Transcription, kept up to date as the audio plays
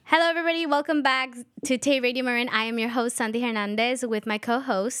Hello, everybody. Welcome back to Tay Radio Marin. I am your host, Sandy Hernandez, with my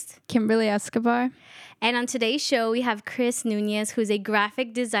co-host, Kimberly Escobar. And on today's show, we have Chris Nuñez, who's a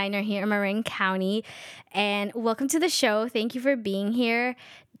graphic designer here in Marin County. And welcome to the show. Thank you for being here.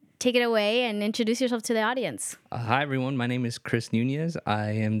 Take it away and introduce yourself to the audience. Hi, everyone. My name is Chris Nuñez. I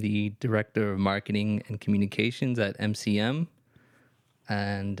am the Director of Marketing and Communications at MCM.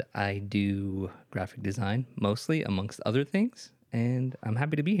 And I do graphic design mostly, amongst other things. And I'm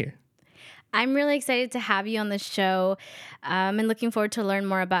happy to be here. I'm really excited to have you on the show and looking forward to learn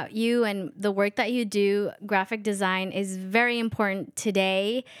more about you and the work that you do. Graphic design is very important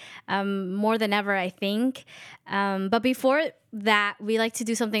today, more than ever, I think. But before that, we like to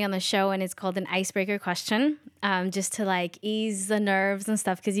do something on the show, and it's called an icebreaker question, just to ease the nerves and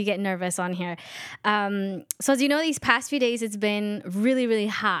stuff, because you get nervous on here. So as you know, these past few days, it's been really, really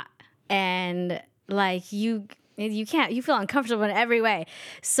hot, and you feel uncomfortable in every way.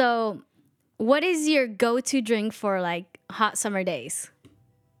 So what is your go-to drink for hot summer days?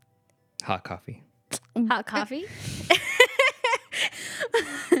 Hot coffee. Hot coffee?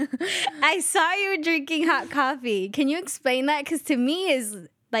 I saw you drinking hot coffee. Can you explain that? Because to me, is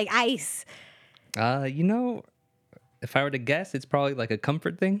like ice. If I were to guess, it's probably like a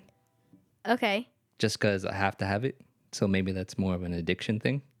comfort thing. Okay. Just because I have to have it. So maybe that's more of an addiction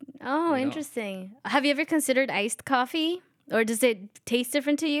thing. Oh, interesting. Have you ever considered iced coffee? Or does it taste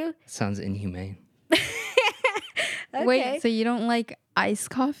different to you? Sounds inhumane. Okay. Wait, so you don't like iced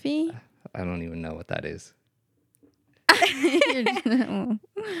coffee? I don't even know what that is.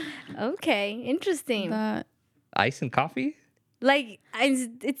 Okay, interesting. Ice and coffee?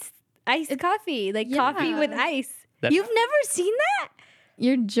 It's iced coffee, coffee with ice. You've never seen that?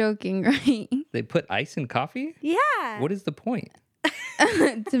 You're joking, right? They put ice in coffee? Yeah. What is the point?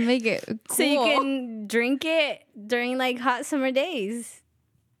 To make it cool. So you can drink it during hot summer days.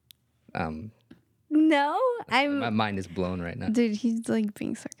 No, My mind is blown right now. Dude, he's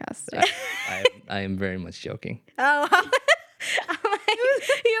being sarcastic. I am very much joking. Oh, you've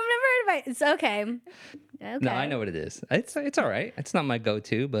never heard of it. It's okay. No, I know what it is. It's all right. It's not my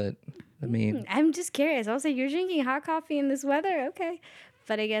go-to, but I mean, I'm just curious. I was like, you're drinking hot coffee in this weather, okay?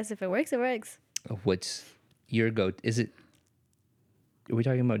 But I guess if it works, it works. what's your go? Is it? Are we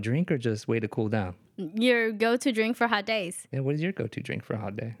talking about drink or just way to cool down? Your go-to drink for hot days? Yeah, what is your go-to drink for a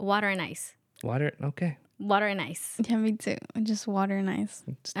hot day? Water and ice. Water? Okay. Water and ice. Yeah, me too. Just water and ice.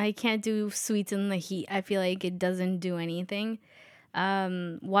 I can't do sweets in the heat. I feel like it doesn't do anything.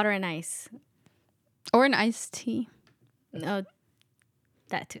 Water and ice. Or an iced tea. No,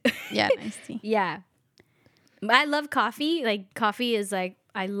 that too. Yeah, an iced tea. Yeah. I love coffee. Coffee is I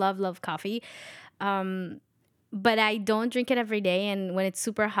love coffee. But I don't drink it every day. And when it's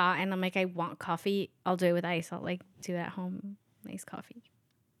super hot and I'm I want coffee, I'll do it with ice. I'll do that home iced coffee.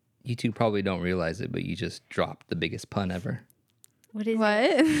 You two probably don't realize it, but you just dropped the biggest pun ever. What is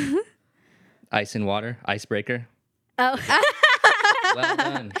it? What? Ice and water, icebreaker. Oh. Well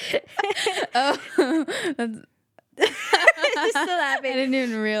done. Just so I laughing. didn't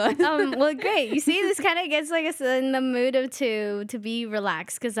even realize. Well, great. You see, this kind of gets us in the mood to be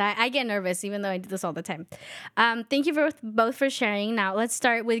relaxed, because I get nervous even though I do this all the time. Thank you both for sharing. Now let's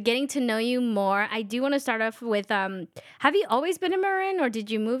start with getting to know you more. I do want to start off with have you always been in Marin, or did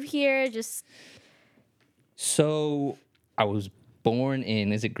you move here? So I was born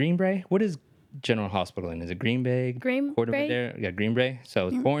in, is it Green Bay? What is General Hospital in? Is it Green Bay? Green Bay? There? Yeah, Green Bay. So I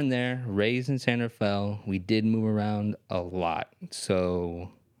was born there, raised in Santa Fe. We did move around a lot. So,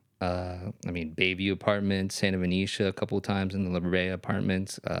 Bayview Apartments, Santa Venetia a couple of times in the La Brea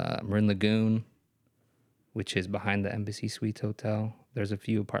Apartments, Marin Lagoon, which is behind the Embassy Suites Hotel. There's a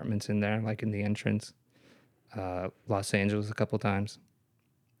few apartments in there, in the entrance. Los Angeles a couple of times.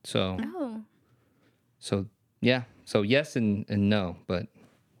 So, yeah. So yes and no, but...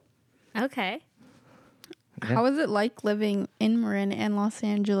 Okay. How is it like living in Marin and Los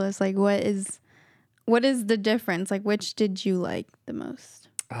Angeles? What is the difference? Which did you like the most?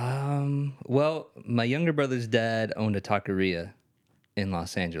 Well, my younger brother's dad owned a taqueria in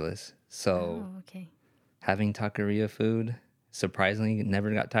Los Angeles. So having taqueria food surprisingly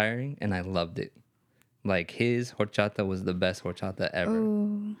never got tiring, and I loved it. His horchata was the best horchata ever.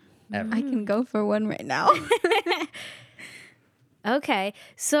 Ooh. Ever. I can go for one right now. Okay.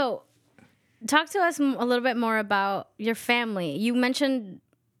 So talk to us a little bit more about your family. You mentioned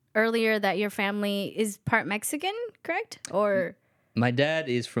earlier that your family is part Mexican, correct? Or my dad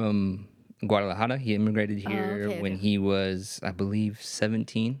is from Guadalajara. He immigrated here when he was, I believe,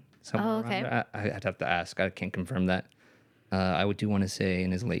 17. Somewhere around there. I'd have to ask. I can't confirm that. I do want to say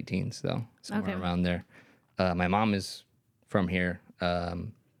in his late teens, though, somewhere around there. My mom is from here.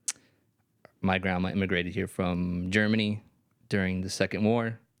 my grandma immigrated here from Germany during the Second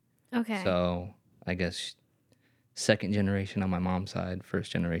War. Okay. So I guess second generation on my mom's side,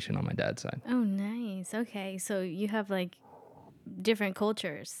 first generation on my dad's side. Oh, nice. Okay. So you have like different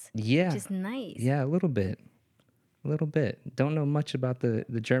cultures, which Yeah. is nice. Yeah, a little bit. A little bit. Don't know much about the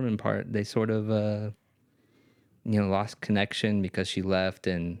German part. They sort of, lost connection because she left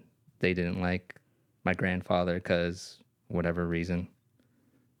and they didn't like my grandfather because whatever reason,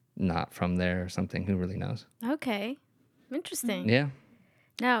 not from there or something. Who really knows? Okay. Interesting. Yeah.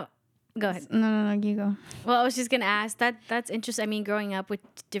 Now, go ahead. No, you go. Well, I was just gonna ask that's interesting. I mean, growing up with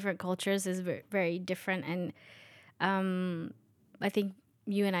different cultures is very, very different, and I think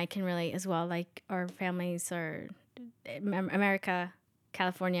you and I can relate as well. Like our families are America,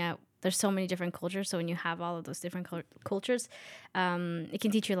 California. There's so many different cultures. So when you have all of those different cultures, it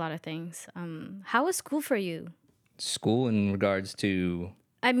can teach you a lot of things. How was school for you? School in regards to.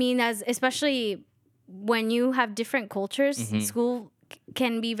 I mean, as especially when you have different cultures, school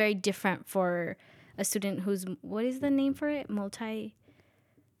can be very different for a student who's, what is the name for it? Multi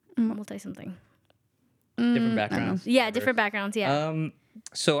something. Different backgrounds. Yeah, different backgrounds. Yeah.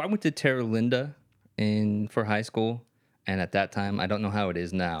 So I went to Terra Linda for high school, and at that time, I don't know how it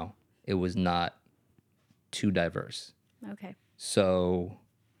is now. It was not too diverse. Okay. So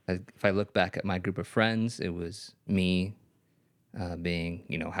if I look back at my group of friends, it was me being,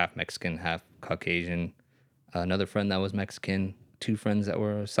 half Mexican, half Caucasian. Another friend that was Mexican, two friends that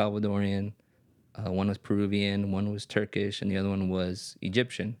were Salvadorian. One was Peruvian, one was Turkish, and the other one was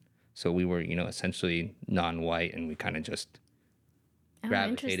Egyptian. So we were, essentially non-white, and we kind of just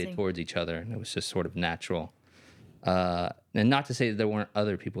gravitated towards each other, and it was just sort of natural. And not to say that there weren't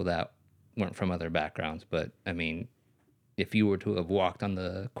other people that weren't from other backgrounds, but I mean, if you were to have walked on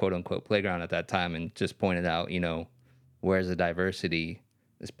the quote-unquote playground at that time and just pointed out, where's the diversity,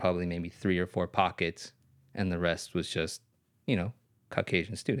 there's probably maybe 3 or 4 pockets, and the rest was just,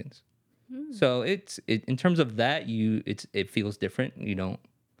 Caucasian students. So it in terms of that, it feels different. You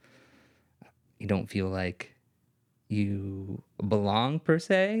don't feel like you belong per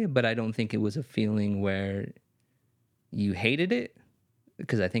se, but I don't think it was a feeling where you hated it,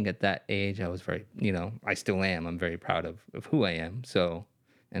 because I think at that age I was very, I still am. I'm very proud of who I am. So,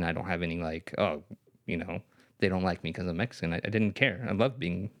 and I don't have any like, they don't like me because I'm Mexican. I didn't care. I love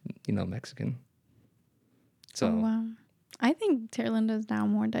being, Mexican. So, oh, wow. I think Terra Linda is now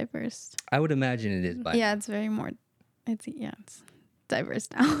more diverse. I would imagine it is by now. It's very more. It's diverse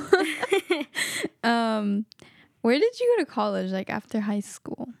now. Where did you go to college? Like after high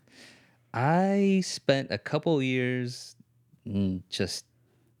school? I spent a couple years just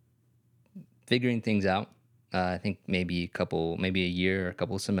figuring things out. I think maybe a year or a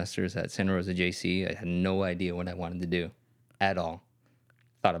couple semesters at Santa Rosa JC. I had no idea what I wanted to do at all.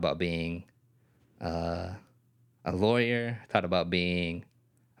 Thought about being a lawyer. Thought about being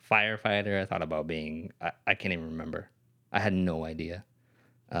a firefighter. I thought about being, I can't even remember. I had no idea.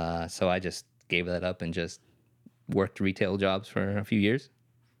 So I just gave that up and just worked retail jobs for a few years.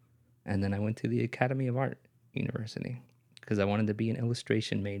 And then I went to the Academy of Art University because I wanted to be an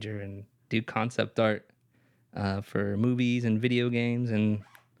illustration major and do concept art for movies and video games and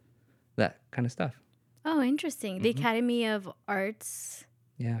that kind of stuff. Oh, interesting. The Academy of Arts.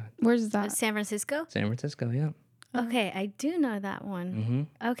 Yeah. Where's that? San Francisco? San Francisco, yeah. Okay, I do know that one.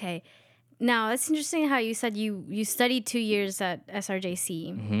 Mm-hmm. Okay. Now, it's interesting how you said you studied 2 years at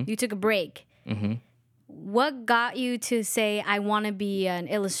SRJC. Mm-hmm. You took a break. Mm-hmm. What got you to say, I want to be an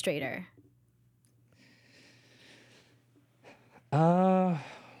illustrator? I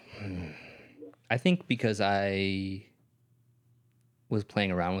think because I was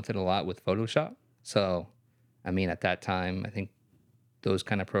playing around with it a lot with Photoshop. So, I mean, at that time, I think those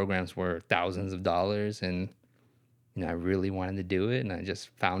kind of programs were thousands of dollars, and I really wanted to do it, and I just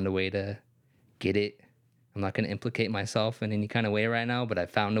found a way to get it. I'm not going to implicate myself in any kind of way right now, but I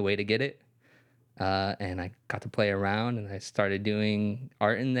found a way to get it. And I got to play around, and I started doing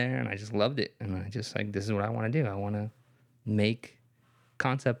art in there, and I just loved it. And I just this is what I want to do. I want to make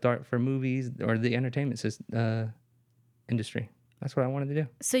concept art for movies or the entertainment industry. That's what I wanted to do.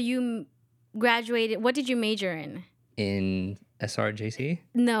 So you graduated. What did you major in? In SRJC?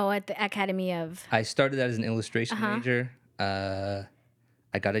 No, at the Academy of... I started as an illustration major. I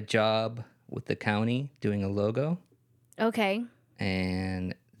got a job with the county doing a logo. Okay.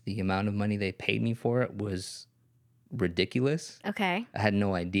 And the amount of money they paid me for it was ridiculous. Okay. I had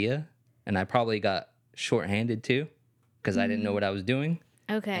no idea. And I probably got shorthanded too because I didn't know what I was doing.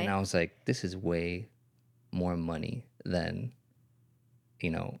 Okay. And I was like, this is way more money than,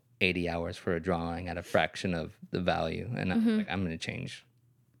 80 hours for a drawing at a fraction of the value. And I was like, I'm going to change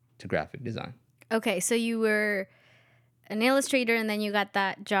to graphic design. Okay, so you were an illustrator, and then you got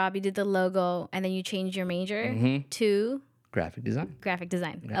that job. You did the logo, and then you changed your major to graphic design. Graphic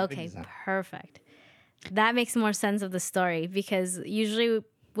design. Graphic Okay, design. perfect. That makes more sense of the story, because usually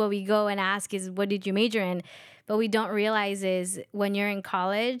what we go and ask is, what did you major in? But we don't realize is when you're in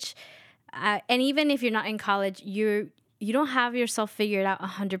college, and even if you're not in college, you don't have yourself figured out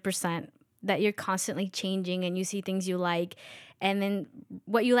 100%. That you're constantly changing, and you see things you like, and then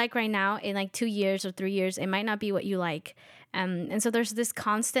what you like right now in like 2 years or 3 years, it might not be what you like. And so there's this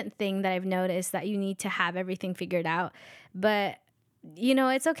constant thing that I've noticed, that you need to have everything figured out. But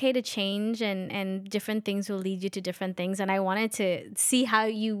it's okay to change, and different things will lead you to different things. And I wanted to see how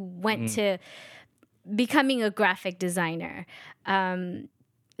you went to becoming a graphic designer.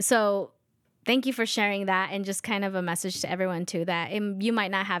 So thank you for sharing that, and just kind of a message to everyone too, that you might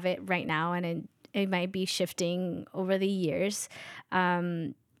not have it right now, and it might be shifting over the years.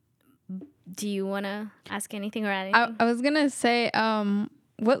 Do you want to ask anything or add anything? I was gonna say,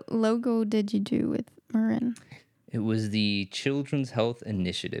 what logo did you do with Marin? It was the Children's Health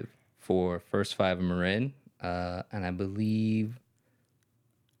Initiative for First Five of Marin, and I believe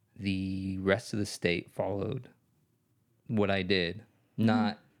the rest of the state followed what I did.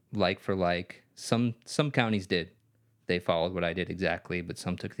 Not like for like. Some counties did. They followed what I did exactly, but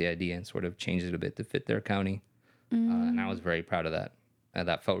some took the idea and sort of changed it a bit to fit their county. And I was very proud of that.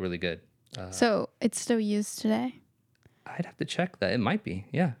 That felt really good. So it's still used today? I'd have to check that. It might be,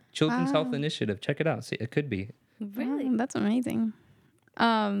 yeah. Children's Health Initiative. Check it out. See, it could be. Really? Oh, that's amazing.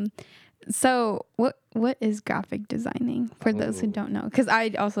 So what is graphic designing for those who don't know? Because I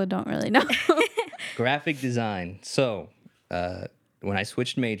also don't really know. Graphic design. So when I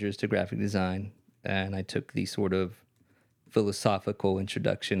switched majors to graphic design, and I took the sort of philosophical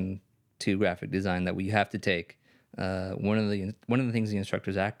introduction to graphic design that we have to take, one of the things the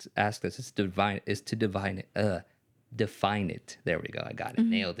instructors asked us is to define it. There we go. I got it.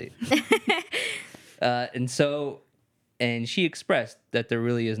 Nailed it. And she expressed that there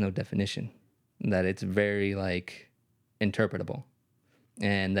really is no definition, that it's very like interpretable,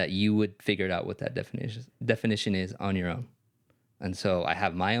 and that you would figure it out what that definition is on your own. And so I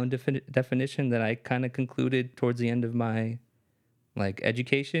have my own definition that I kind of concluded towards the end of my like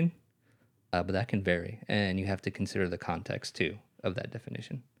education, but that can vary, and you have to consider the context too of that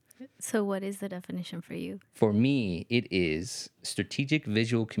definition. So what is the definition for you? For me, it is strategic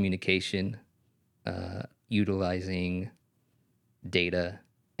visual communication, utilizing data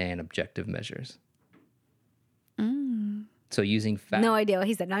and objective measures. So using No idea what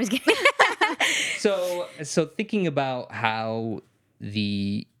he said. No, I'm just kidding. So thinking about how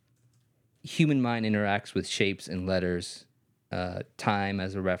the human mind interacts with shapes and letters, time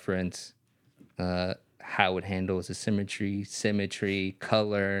as a reference, how it handles asymmetry, symmetry,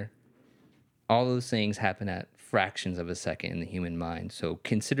 color, all those things happen at fractions of a second in the human mind. So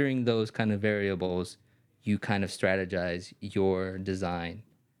considering those kind of variables, you kind of strategize your design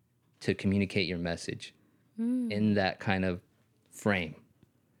to communicate your message in that kind of frame.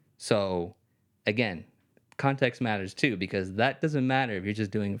 So again, context matters too, because that doesn't matter if you're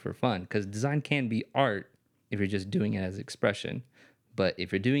just doing it for fun, because design can be art if you're just doing it as expression. But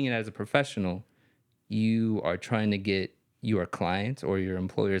if you're doing it as a professional, you are trying to get your clients or your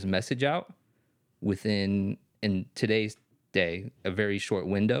employer's message out within, in today's day, a very short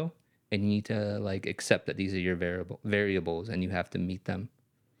window, and you need to like accept that these are your variables and you have to meet them.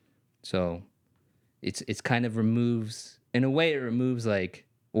 So it's kind of removes, in a way, it removes like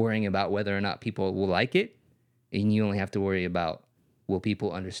worrying about whether or not people will like it, and you only have to worry about, will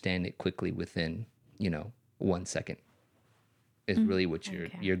people understand it quickly within 1 second. Is really what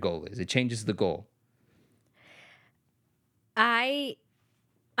your goal is. It changes the goal. I've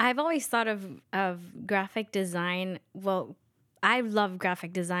always thought of graphic design. Well, I love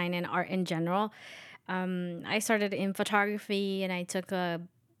graphic design and art in general. I started in photography, and I took a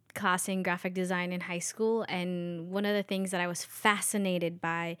class in graphic design in high school. And one of the things that I was fascinated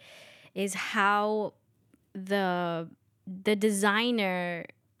by is how the designer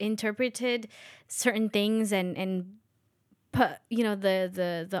interpreted certain things and put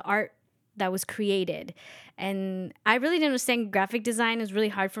the art that was created. And I really didn't understand graphic design. It was really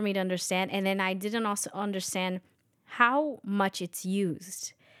hard for me to understand. And then I didn't also understand how much it's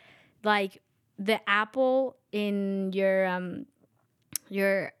used. Like the Apple in your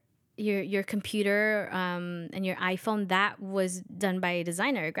computer and your iPhone, that was done by a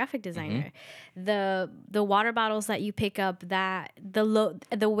designer, a graphic designer. The water bottles that you pick up, that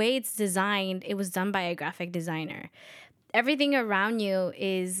the way it's designed, it was done by a graphic designer. Everything around you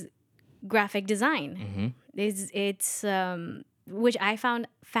is graphic design. It's which I found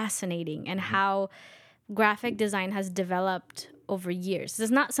fascinating, and how graphic design has developed over years.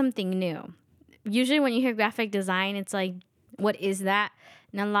 It's not something new. Usually when you hear graphic design, it's like, what is that?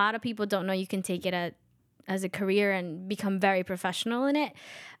 And a lot of people don't know you can take it as a career and become very professional in it.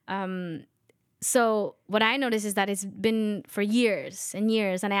 So what I noticed is that it's been for years and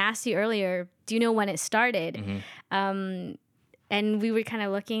years. And I asked you earlier, do you know when it started? And we were kind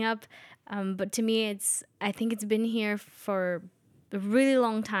of looking up. But to me, I think it's been here for a really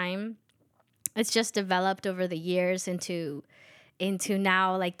long time. It's just developed over the years into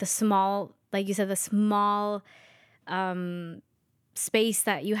now, like the small, like you said, the small space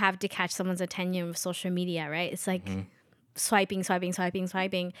that you have to catch someone's attention with social media, right? It's like swiping.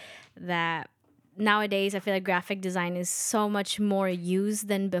 That nowadays I feel like graphic design is so much more used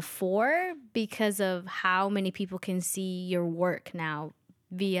than before because of how many people can see your work now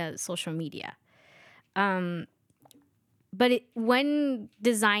via social media. But when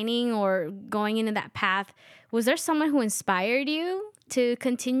designing or going into that path, was there someone who inspired you to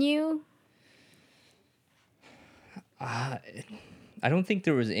continue? I don't think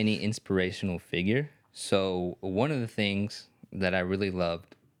there was any inspirational figure. So one of the things that I really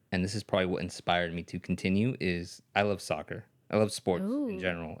loved, and this is probably what inspired me to continue, is I love soccer. I love sports in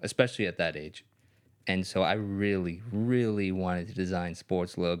general, especially at that age. And so I really, really wanted to design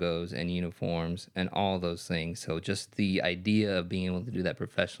sports logos and uniforms and all those things. So just the idea of being able to do that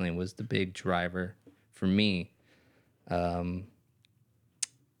professionally was the big driver for me.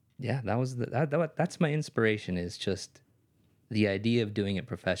 Yeah, that's my inspiration, is just the idea of doing it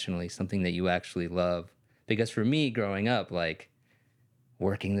professionally, something that you actually love. Because for me, growing up, like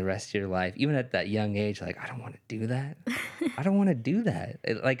working the rest of your life, even at that young age, like, I don't want to do that. I don't want to do that.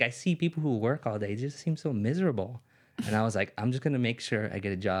 Like, I see people who work all day, it just seems so miserable. And I was like, I'm just going to make sure I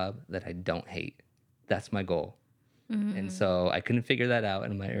get a job that I don't hate. That's my goal. And so I couldn't figure that out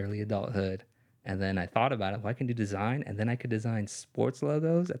in my early adulthood. And then I thought about it. Well, I can do design, and then I could design sports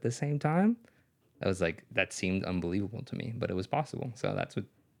logos at the same time. I was like, that seemed unbelievable to me, but it was possible. So that's what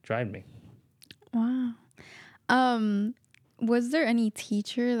drive me. Wow. Was there any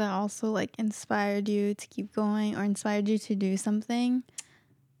teacher that also like inspired you to keep going or inspired you to do something?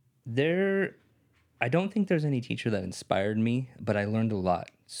 I don't think there's any teacher that inspired me, but I learned a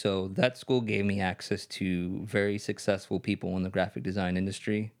lot. So that school gave me access to very successful people in the graphic design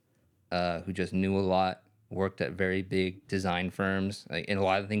industry, who just knew a lot, worked at very big design firms. Like, and a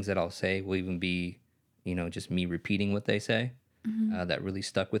lot of things that I'll say will even be, just me repeating what they say. That really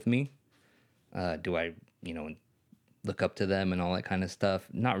stuck with me. Do I, look up to them and all that kind of stuff?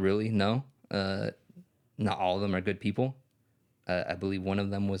 Not really, no. Not all of them are good people. I believe one of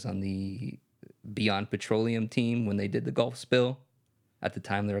them was on the Beyond Petroleum team when they did the Gulf spill. At the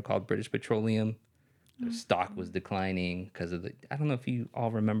time, they were called British Petroleum. Their stock was declining because of I don't know if you all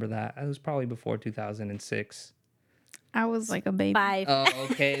remember that. It was probably before 2006. I was like a baby. 5. Oh,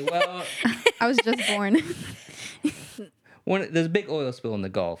 okay. Well, I was just born. there's a big oil spill in the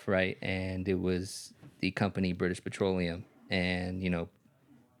Gulf, right? And it was the company British Petroleum, and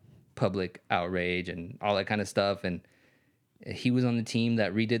public outrage and all that kind of stuff. And he was on the team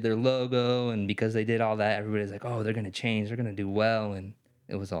that redid their logo, and because they did all that, everybody's like, oh, they're gonna change, they're gonna do well, and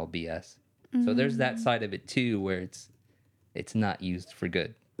it was all BS. So there's that side of it too, where it's not used for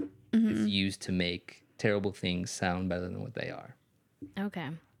good. It's used to make terrible things sound better than what they are. Okay.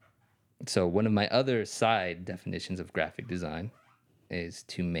 So one of my other side definitions of graphic design is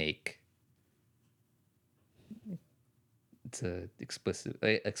to make, it's a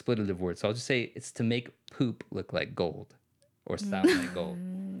expletive word, so I'll just say it's to make poop look like gold or sound like gold.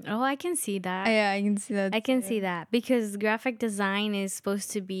 Oh, I can see that. Yeah, I can see that. I can see that because graphic design is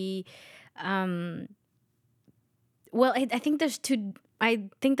supposed to be, well, I think there's two. I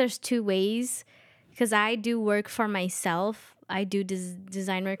think there's two ways, because I do work for myself. I do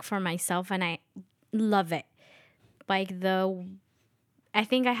design work for myself, and I love it. Like I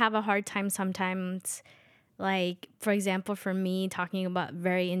think I have a hard time sometimes. Like, for example, for me, talking about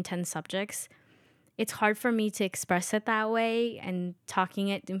very intense subjects, it's hard for me to express it that way and talking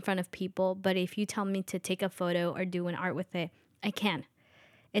it in front of people. But if you tell me to take a photo or do an art with it, I can.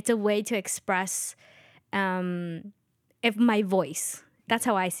 It's a way to express if my voice. That's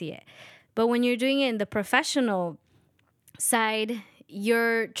how I see it. But when you're doing it in the professional side,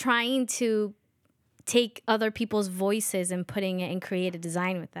 you're trying to take other people's voices and putting it and create a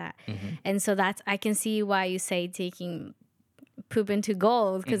design with that. And so I can see why you say taking poop into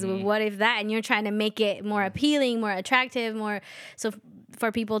gold, because what if that, and you're trying to make it more appealing, more attractive, more so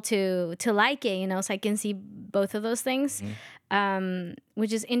for people to like it, so I can see both of those things,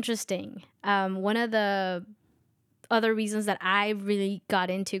 which is interesting. One of the other reasons that I really got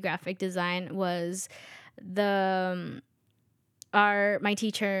into graphic design was my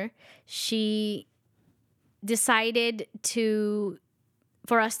teacher, she decided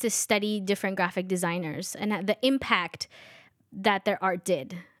for us to study different graphic designers and the impact that their art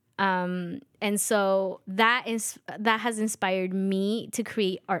did. And so that has inspired me to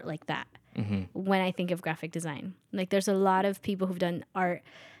create art like that. When I think of graphic design, like there's a lot of people who've done art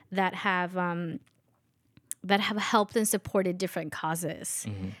that have helped and supported different causes.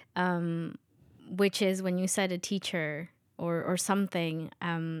 Which is when you said a teacher or something,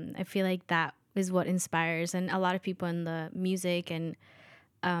 I feel like that is what inspires. And a lot of people in the music and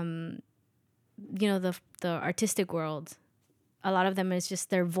the artistic world, a lot of them is just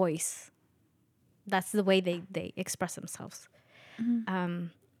their voice. That's the way they express themselves.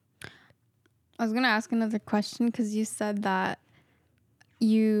 I was gonna ask another question because you said that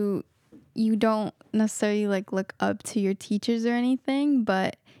you don't necessarily like look up to your teachers or anything,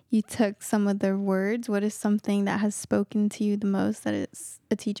 but you took some of their words. What is something that has spoken to you the most that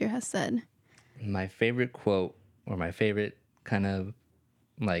a teacher has said? My favorite quote, or my favorite kind of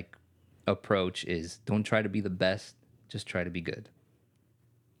like approach, is don't try to be the best, just try to be good.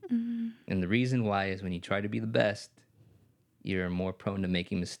 And the reason why is when you try to be the best, you're more prone to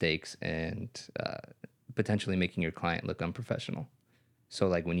making mistakes and potentially making your client look unprofessional. So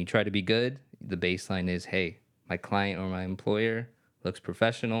like when you try to be good, the baseline is, hey, my client or my employer looks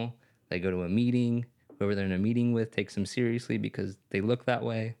professional. They go to a meeting, whoever they're in a meeting with takes them seriously because they look that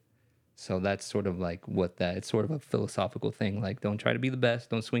way. So that's sort of like it's sort of a philosophical thing. Like, don't try to be the best.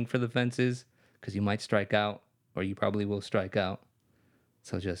 Don't swing for the fences because you might strike out, or you probably will strike out.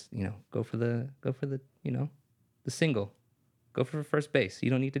 So just, go for the, the single. Go for first base.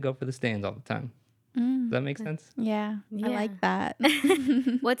 You don't need to go for the stands all the time. Does that make sense? Yeah, I like that.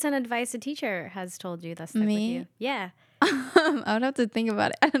 What's an advice a teacher has told you that's stuck with you? Yeah. I would have to think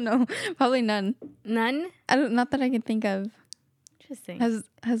about it. I don't know. Probably none. None? Not that I can think of. Interesting.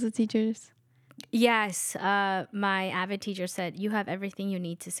 Has the teachers? Yes. My Avid teacher said, you have everything you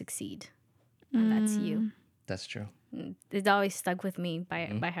need to succeed. And that's you. That's true. It always stuck with me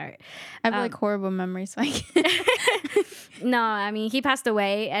by heart. I have like horrible memories. So I can't. No, I mean, he passed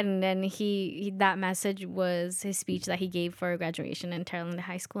away, and then he that message was his speech that he gave for graduation in Terrell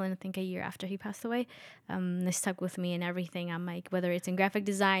High School, and I think a year after he passed away. It stuck with me and everything. I'm like, whether it's in graphic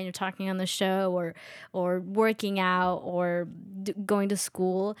design or talking on the show or working out or going to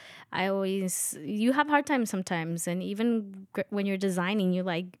school, you have hard times sometimes, and even when you're designing, you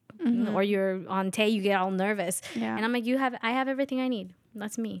like, or you're on tape, you get all nervous. Yeah. And I'm like, I have everything I need.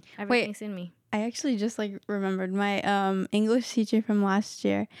 That's me. Everything's in me. I actually just like remembered my English teacher from last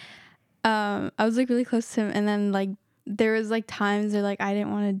year. I was like really close to him, and then like there was like times where like I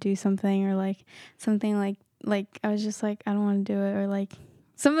didn't want to do something, or like something like I was just like I don't want to do it, or like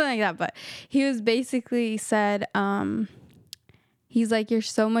something like that. But he was basically said, he's like, you're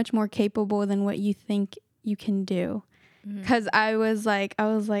so much more capable than what you think you can do. Because I was like I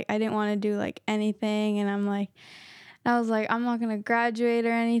didn't want to do like anything, and I was like, I'm not going to graduate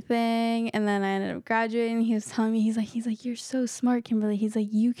or anything. And then I ended up graduating. He was telling me, he's like, you're so smart, Kimberly. He's like,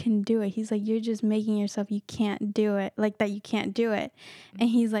 you can do it. He's like, you're just making yourself, you can't do it. Like that, you can't do it. And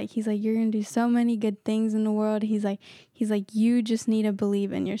he's like, you're going to do so many good things in the world. He's like, you just need to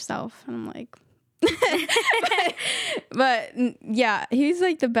believe in yourself. And I'm like, but yeah, he's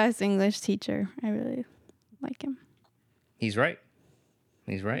like the best English teacher. I really like him. He's right.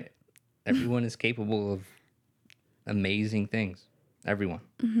 Everyone is capable of amazing things. Everyone.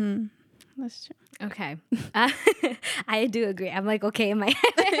 That's true. Okay. I do agree. I'm like, okay in my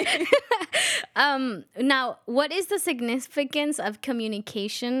head. Now, what is the significance of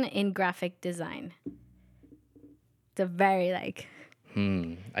communication in graphic design? It's a very like...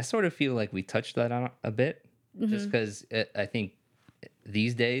 I sort of feel like we touched that on a bit, just because I think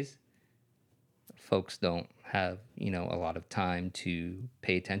these days folks don't have, a lot of time to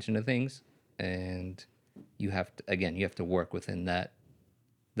pay attention to things, and you have to work within that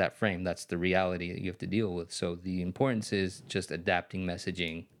frame. That's the reality that you have to deal with. So the importance is just adapting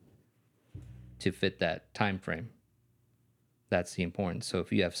messaging to fit that time frame. That's the importance. So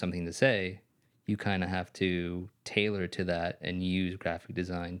if you have something to say, you kind of have to tailor to that and use graphic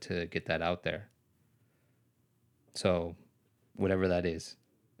design to get that out there. So whatever that is,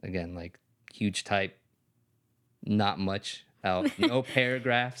 again, like huge type, not much out, no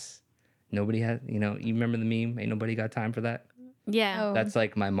paragraphs. Nobody has, you remember the meme? Ain't nobody got time for that? Yeah. Oh. That's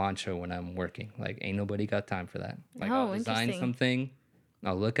like my mantra when I'm working. Like, ain't nobody got time for that. Like, I'll design something,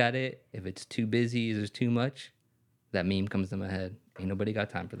 I'll look at it. If it's too busy, if there's too much, that meme comes to my head. Ain't nobody got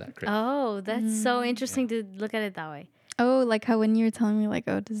time for that, Chris. Oh, that's so interesting to look at it that way. Oh, like how when you were telling me, like,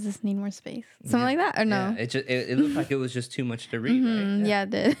 oh, does this need more space? Something like that, or no? Yeah, it looked like it was just too much to read, right? Yeah, it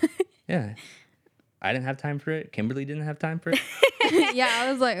did. Yeah. I didn't have time for it. Kimberly didn't have time for it. Yeah,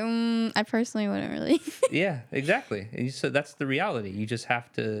 I was like, I personally wouldn't really. Yeah, exactly. And so that's the reality. You just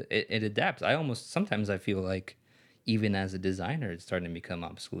have to, it adapts. Sometimes I feel like even as a designer, it's starting to become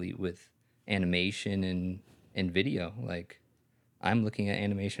obsolete with animation and video. Like, I'm looking at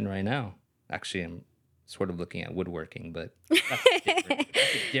animation right now. Actually, I'm sort of looking at woodworking, but that's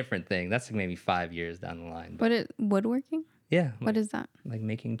a different thing. That's like maybe 5 years down the line. But Woodworking? yeah. What is that? Like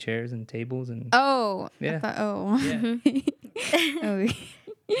making chairs and tables and... Oh. Yeah. I thought,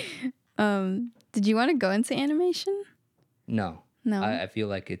 Yeah. Did you want to go into animation? No. No. I feel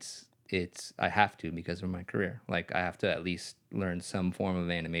like I have to because of my career. Like, I have to at least learn some form of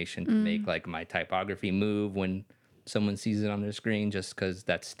animation to make like my typography move when someone sees it on their screen, just because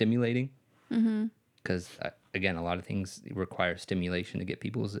that's stimulating. Because again, a lot of things require stimulation to get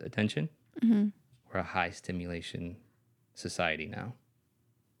people's attention. We're a high stimulation society now.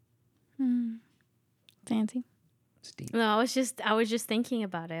 Fancy. It's deep. No, I was just thinking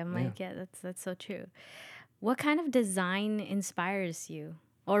about it. I'm like, yeah, that's so true. What kind of design inspires you?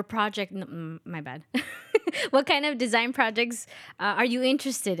 Or project, my bad. What kind of design projects are you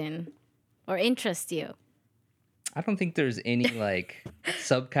interested in or interest you? I don't think there's any like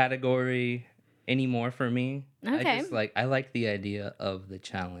subcategory anymore for me. Okay. I like the idea of the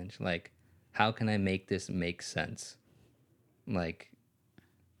challenge. Like, how can I make this make sense? Like,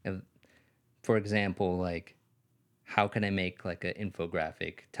 for example, like, how can I make like an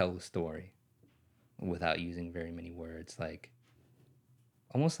infographic tell a story without using very many words? Like,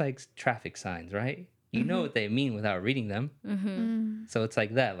 almost like traffic signs, right? You know what they mean without reading them. So it's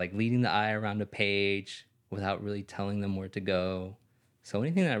like that, like leading the eye around a page without really telling them where to go. So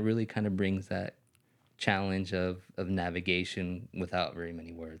anything that really kind of brings that challenge of navigation without very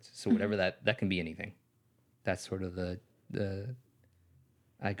many words. So whatever that can be anything. That's sort of the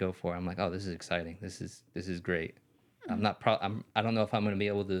I go for. I'm like, oh, this is exciting. This is great. I don't know if I'm going to be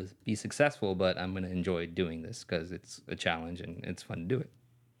able to be successful, but I'm going to enjoy doing this because it's a challenge and it's fun to do it.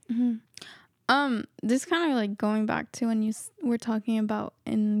 This kind of like going back to when you were talking about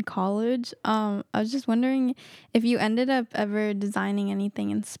in college. I was just wondering if you ended up ever designing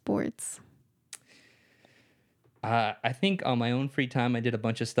anything in sports. I think on my own free time, I did a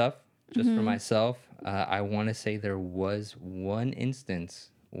bunch of stuff just for myself. I want to say there was one instance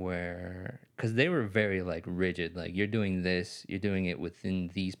where, because they were very like rigid, like you're doing this, you're doing it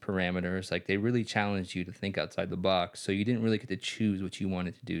within these parameters. Like they really challenged you to think outside the box. So you didn't really get to choose what you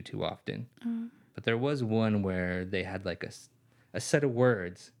wanted to do too often. But there was one where they had like a set of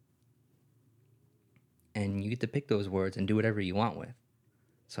words and you get to pick those words and do whatever you want with.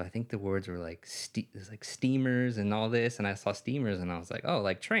 So I think the words were like, there's like steamers and all this. And I saw steamers and I was like, oh,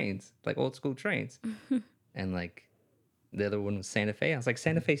 like trains, like old school trains. And like the other one was Santa Fe. I was like,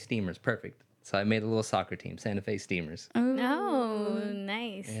 Santa Fe Steamers, perfect. So I made a little soccer team, Santa Fe Steamers. Oh,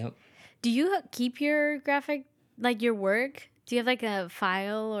 nice. Yep. Do you keep your graphic, like your work? Do you have like a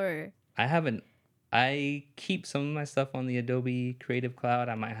file or? I keep some of my stuff on the Adobe Creative Cloud.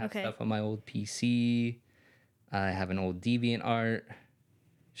 I might have stuff on my old PC. I have an old DeviantArt.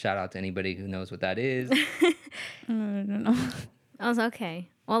 Shout out to anybody who knows what that is. I don't know. I was okay.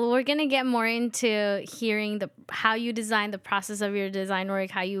 Well, we're gonna get more into hearing how you design, the process of your design work,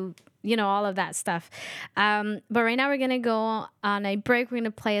 how you all of that stuff. But right now we're gonna go on a break. We're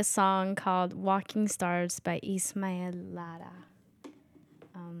gonna play a song called "Walking Stars" by Ismael Lara.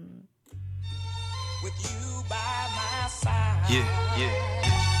 With you by my side. Yeah.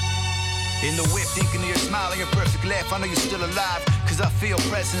 In the whip, thinking of your smile and your perfect laugh. I know you're still alive, cause I feel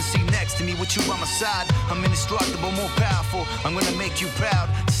presence. See next to me with you by my side. I'm indestructible, more powerful. I'm gonna make you proud.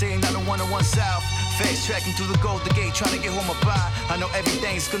 Saying I don't wanna one south. Fast tracking through the Golden Gate, trying to get home a buy. I know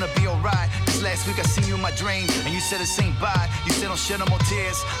everything's gonna be alright. This last week I seen you in my dream, and you said it ain't bye. You said don't shed no more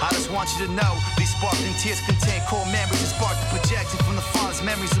tears. I just want you to know these sparkling tears contain core memories and spark the projection from the fondest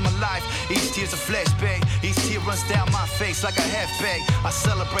memories of my life. Each tear's a flashback. Each tear runs down my face like a half bag. I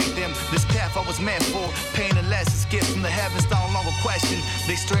celebrate them. This path I was meant for. Pain and lessons, gifts from the heavens, no longer question.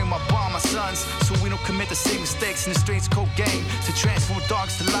 They strain my bond, my sons, so we don't commit the same mistakes in the streets code game. To transform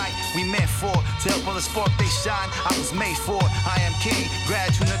darks to light, we meant for. To help others spark they shine, I was made for. I am king,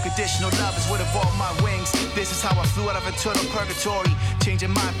 gradual unconditional love is what evolved my wings. This is how I flew out of eternal purgatory.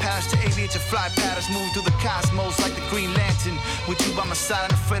 Changing my patterns to aviate to fly patterns. Move through the cosmos like the Green Lantern. With you by my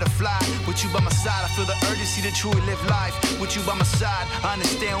side, I'm afraid to fly. With you by my side, I feel the urgency to truly live life. With you by my side, I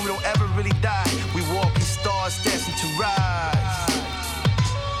understand we don't ever really die. We walk in stars destined to rise.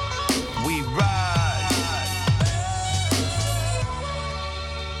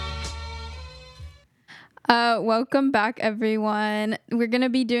 Welcome back, everyone. We're going to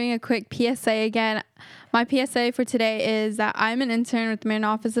be doing a quick PSA again. My PSA for today is that I'm an intern with the Marin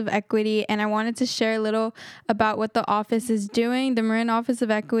Office of Equity, and I wanted to share a little about what the office is doing. The Marin Office of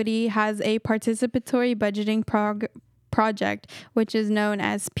Equity has a participatory budgeting project, which is known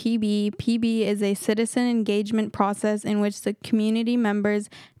as PB. PB is a citizen engagement process in which the community members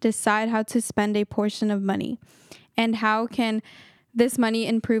decide how to spend a portion of money and how can this money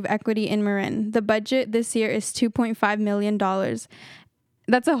improve equity in Marin. The budget this year is $2.5 million.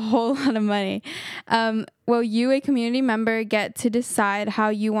 That's a whole lot of money. Will you, a community member, get to decide how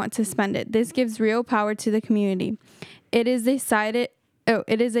you want to spend it? This gives real power to the community. It is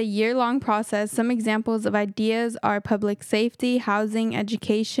a year-long process. Some examples of ideas are public safety, housing,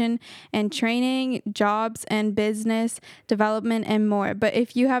 education, and training, jobs and business development, and more. But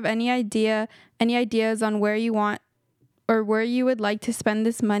if you have any ideas on where you want or where you would like to spend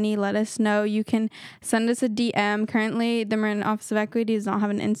this money, let us know. You can send us a DM. Currently, the Marin Office of Equity does not have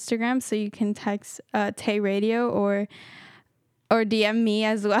an Instagram, so you can text Tay Radio or DM me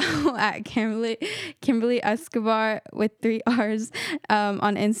as well at Kimberly Escobar with 3 R's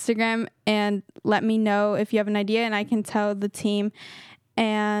on Instagram, and let me know if you have an idea, and I can tell the team.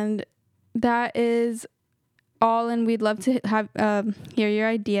 And that is all, and we'd love to have hear your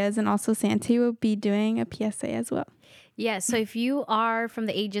ideas. And also, Santi will be doing a PSA as well. Yeah, so if you are from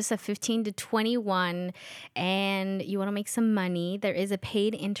the ages of 15 to 21 and you want to make some money, there is a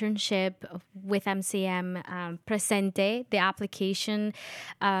paid internship with MCM Presente. The application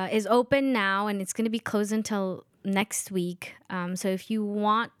is open now, and it's going to be closed until next week. So if you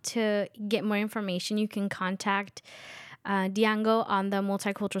want to get more information, you can contact Diango on the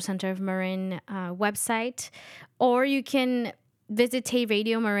Multicultural Center of Marin website, or you can visit Tay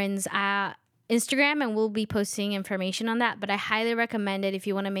Radio Marin's Instagram, and we'll be posting information on that. But I highly recommend it if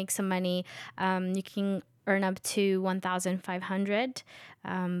you want to make some money. You can earn up to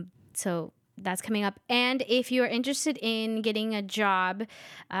 $1,500. So that's coming up. And if you're interested in getting a job,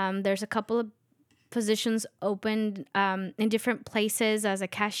 there's a couple of positions open in different places as a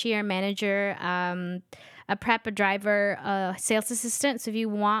cashier, manager, a prep, a driver, a sales assistant. So if you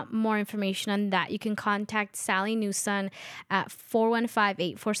want more information on that, you can contact Sally Newson at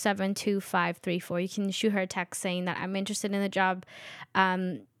 415-847-2534. You can shoot her a text saying that I'm interested in the job,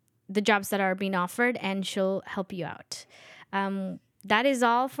 the jobs that are being offered, and she'll help you out. That is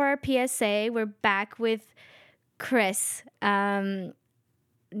all for our PSA. We're back with Chris.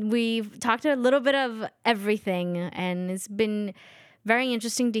 We've talked a little bit of everything, and it's been very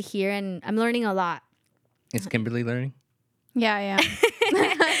interesting to hear, and I'm learning a lot. Is Kimberly learning? Yeah.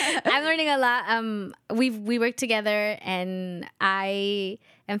 I'm learning a lot. We work together, and I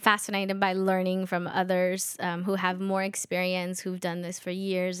am fascinated by learning from others who have more experience, who've done this for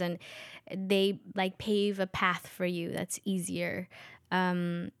years, and they like pave a path for you that's easier.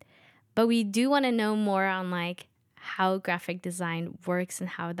 But we do want to know more on like how graphic design works and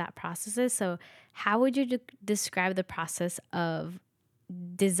how that process is. So how would you describe the process of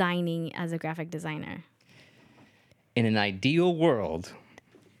designing as a graphic designer? In an ideal world,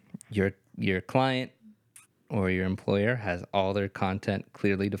 your client or your employer has all their content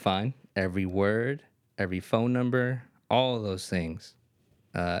clearly defined, every word, every phone number, all of those things.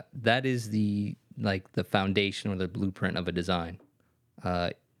 That is the foundation or the blueprint of a design.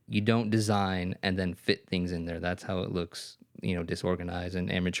 You don't design and then fit things in there. That's how it looks, disorganized and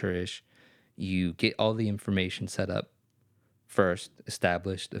amateurish. You get all the information set up first,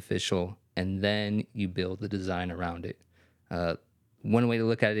 established, official, and then you build the design around it. One way to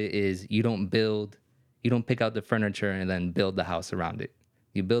look at it is you don't pick out the furniture and then build the house around it.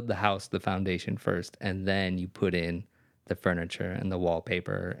 You build the house, the foundation first, and then you put in the furniture and the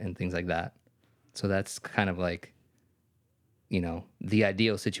wallpaper and things like that. So that's kind of like, the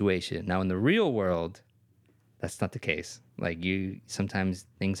ideal situation. Now in the real world, that's not the case. Like sometimes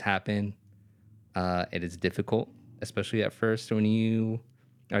things happen. It is difficult, especially at first when you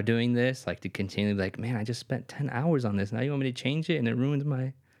are doing this, like to continue like, man, I just spent 10 hours on this. Now you want me to change it and it ruins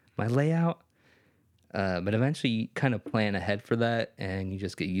my layout. But eventually you kind of plan ahead for that and you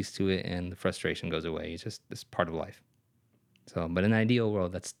just get used to it and the frustration goes away. It's part of life. So, but in an ideal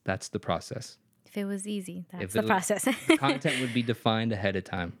world, that's the process. If it was easy, that's the process. Content would be defined ahead of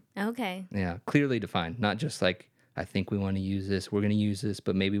time. Okay. Yeah, clearly defined. Not just like, I think we want to use this, we're going to use this,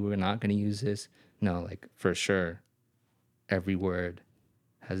 but maybe we're not going to use this. No, like for sure, every word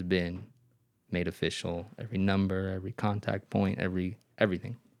has been made official. Every number, every contact point,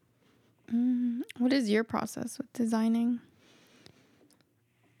 everything. What is your process with designing?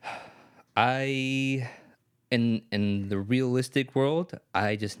 In the realistic world,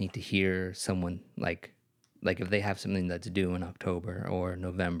 I just need to hear someone like like if they have something that's due in October or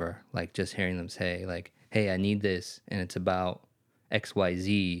November, like just hearing them say like, hey, I need this and it's about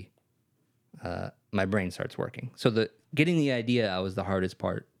XYZ, my brain starts working. So getting the idea out was the hardest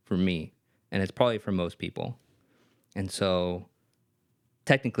part for me, and it's probably for most people. And so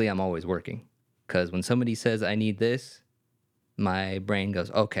technically I'm always working, because when somebody says I need this, my brain goes,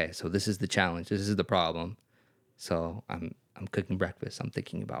 okay, so this is the challenge, this is the problem. So I'm cooking breakfast, I'm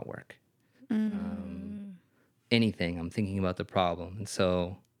thinking about work. Anything, I'm thinking about the problem. And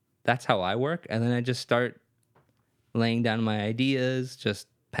so that's how I work. And then I just start laying down my ideas, just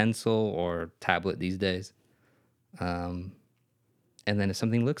pencil or tablet these days. And then if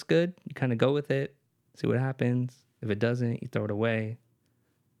something looks good, you kind of go with it, see what happens. If it doesn't, you throw it away.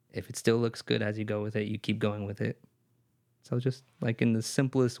 If it still looks good as you go with it, you keep going with it. So just like in the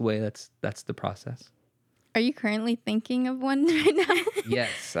simplest way, that's the process. Are you currently thinking of one right now?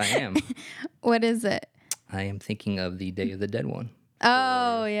 Yes, I am. What is it? I am thinking of the Day of the Dead one.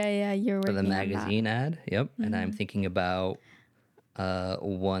 Oh, yeah. You're For working the on magazine ad. Yep. And I'm thinking about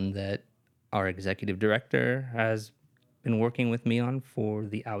one that our executive director has been working with me on for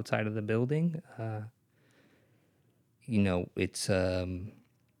the outside of the building. It's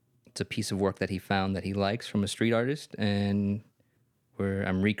a piece of work that he found that he likes from a street artist, and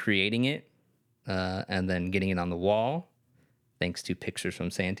I'm recreating it and then getting it on the wall, thanks to pictures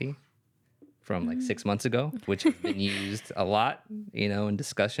from Santi from like 6 months ago, which has been used a lot, in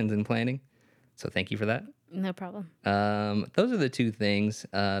discussions and planning. So thank you for that. No problem. Those are the two things.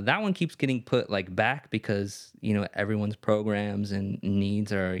 That one keeps getting put like back because, everyone's programs and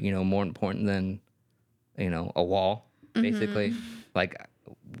needs are, more important than, a wall, basically. Like,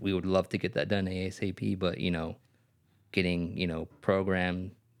 we would love to get that done ASAP, but, getting,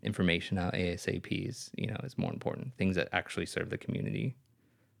 program information out ASAP is more important. Things that actually serve the community,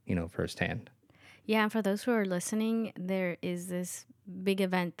 firsthand. Yeah, and for those who are listening, there is this big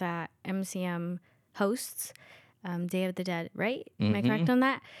event that MCM hosts, Day of the Dead, right? Am I correct on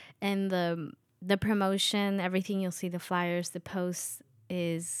that? And the promotion, everything you'll see, the flyers, the posts,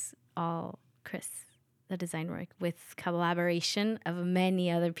 is all Chris, the design work, with collaboration of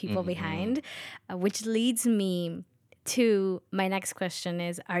many other people behind, which leads me to my next question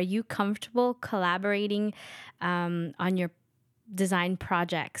is, are you comfortable collaborating on your design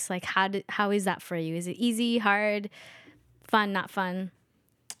projects? Like, how is that for you? Is it easy, hard, fun, not fun?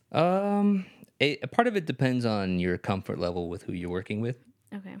 A part of it depends on your comfort level with who you're working with.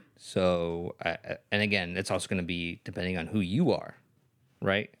 Okay. So, and again, it's also going to be depending on who you are,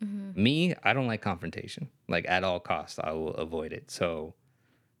 right? Me, I don't like confrontation. Like, at all costs, I will avoid it. So,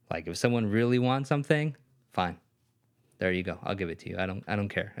 like, if someone really wants something, fine. There you go. I'll give it to you. I don't